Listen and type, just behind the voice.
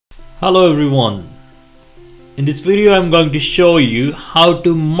Hello everyone. In this video I'm going to show you how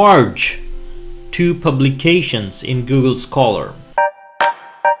to merge two publications in Google Scholar.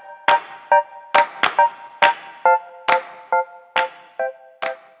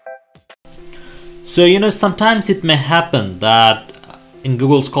 So sometimes it may happen that in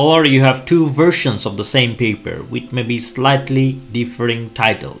Google Scholar you have two versions of the same paper with maybe slightly differing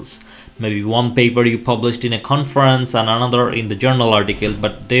titles. Maybe one paper you published in a conference and another in the journal article,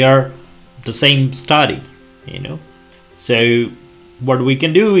 but they are the same study, So what we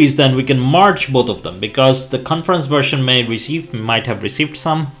can do is then we can merge both of them, because the conference version might have received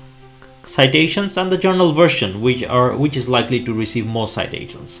some citations and the journal version which is likely to receive more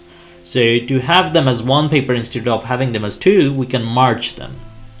citations. So to have them as one paper instead of having them as two, we can merge them.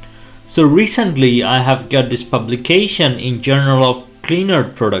 So recently I have got this publication in Journal of Cleaner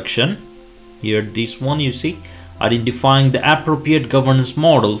Production. Here, this one you see, identifying the appropriate governance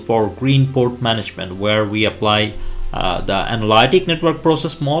model for green port management, where we apply the analytic network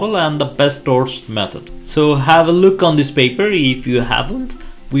process model and the best source method. So have a look on this paper if you haven't.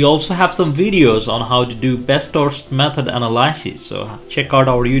 We also have some videos on how to do best source method analysis, so check out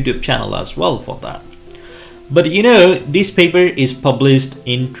our YouTube channel as well for that. But this paper is published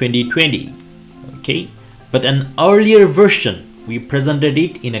in 2020, okay? But an earlier version, we presented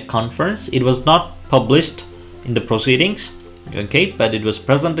it in a conference. It was not published in the proceedings, okay, but it was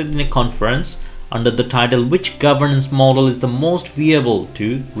presented in a conference under the title "Which Governance Model is the Most Viable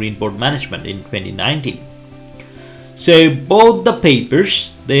to Green Port Management" in 2019. So both the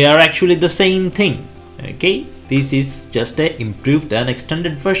papers, they are actually the same thing, okay? This is just an improved and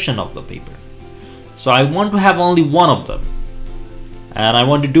extended version of the paper. So I want to have only one of them, and I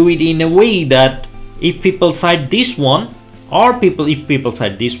want to do it in a way that if people cite this one, or if people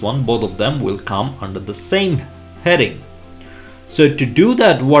cite this one, both of them will come under the same heading. So to do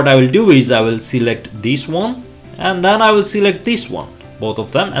that, what I will do is I will select this one and then I will select this one, both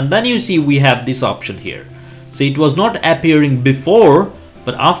of them, and then you see we have this option here. So it was not appearing before,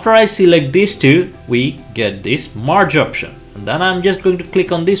 but after I select these two, we get this merge option, and then I'm just going to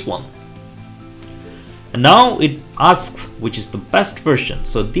click on this one. And now it asks which is the best version.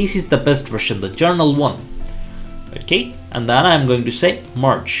 So this is the best version, the journal one. Okay, and then I'm going to say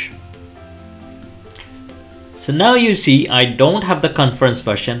merge. So now you see I don't have the conference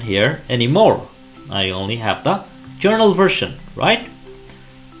version here anymore. I only have the journal version, right?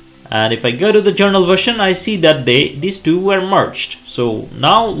 And if I go to the journal version, I see that these two were merged. So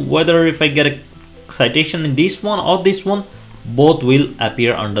now whether if I get a citation in this one or this one, both will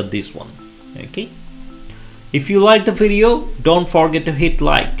appear under this one. Okay. If you like the video, don't forget to hit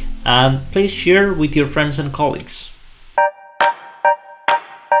like. And please share with your friends and colleagues.